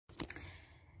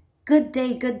Good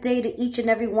day to each and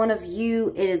every one of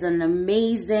you. It is an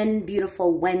amazing,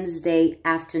 beautiful Wednesday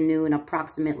afternoon,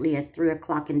 approximately at 3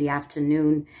 o'clock in the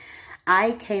afternoon.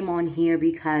 I came on here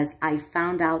because I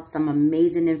found out some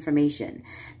amazing information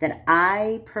that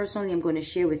I personally am going to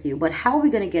share with you. But how are we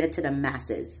going to get it to the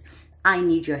masses? I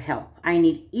need your help. I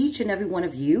need each and every one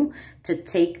of you to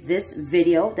take this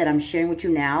video that I'm sharing with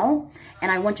you now.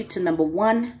 And I want you to, number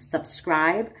one,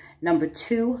 subscribe. Number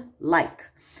two, like.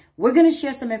 We're going to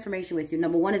share some information with you.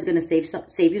 Number one is going to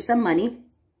save you some money.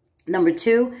 Number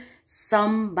two,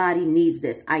 somebody needs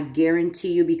this. I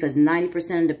guarantee you, because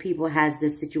 90% of the people has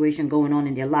this situation going on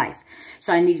in their life.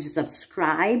 So I need you to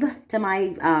subscribe to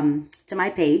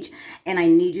my page, and I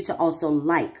need you to also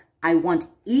like. I want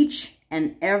each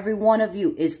and every one of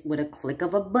you, is with a click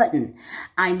of a button.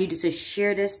 I need you to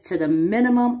share this to the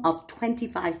minimum of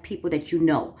 25 people that you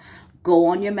know. Go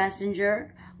on your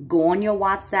Messenger, go on your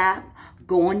WhatsApp,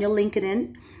 go on your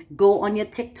LinkedIn, go on your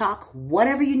TikTok,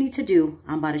 whatever you need to do.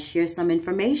 I'm about to share some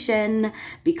information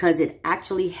because it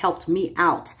actually helped me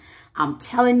out. I'm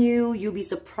telling you, you'll be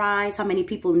surprised how many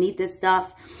people need this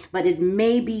stuff. But it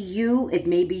may be you, it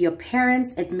may be your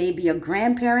parents, it may be your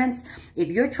grandparents. If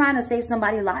you're trying to save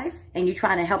somebody's life and you're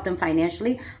trying to help them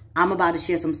financially, I'm about to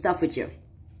share some stuff with you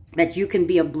that you can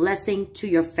be a blessing to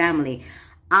your family.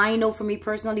 I know for me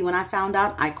personally, when I found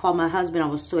out, I called my husband. I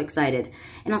was so excited.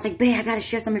 And I was like, babe, I got to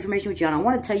share some information with you. And I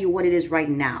want to tell you what it is right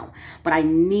now. But I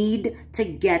need to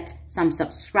get some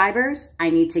subscribers. I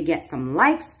need to get some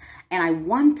likes. And I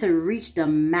want to reach the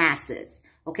masses.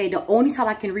 Okay, the only how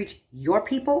I can reach your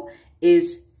people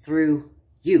is through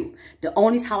you. The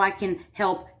only how I can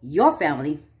help your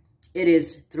family, it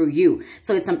is through you.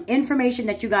 So it's some information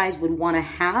that you guys would want to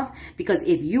have, because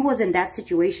if you was in that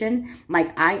situation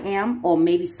like I am, or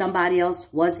maybe somebody else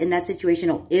was in that situation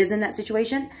or is in that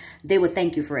situation, they would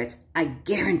thank you for it. I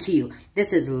guarantee you,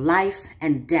 this is life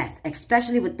and death,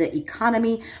 especially with the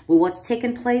economy, with what's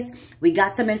taking place. We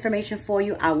got some information for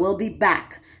you. I will be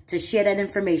back to share that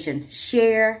information.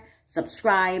 Share,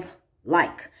 subscribe,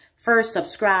 like. First,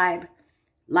 subscribe,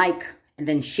 like, and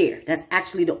then share. That's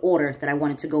actually the order that I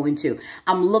wanted to go into.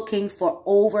 I'm looking for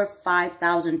over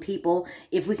 5,000 people.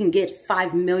 If we can get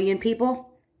 5 million people,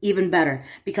 even better.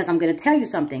 Because I'm going to tell you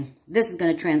something. This is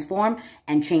going to transform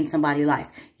and change somebody's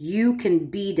life. You can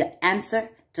be the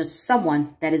answer to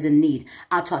someone that is in need.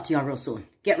 I'll talk to y'all real soon.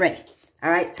 Get ready.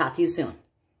 All right. Talk to you soon.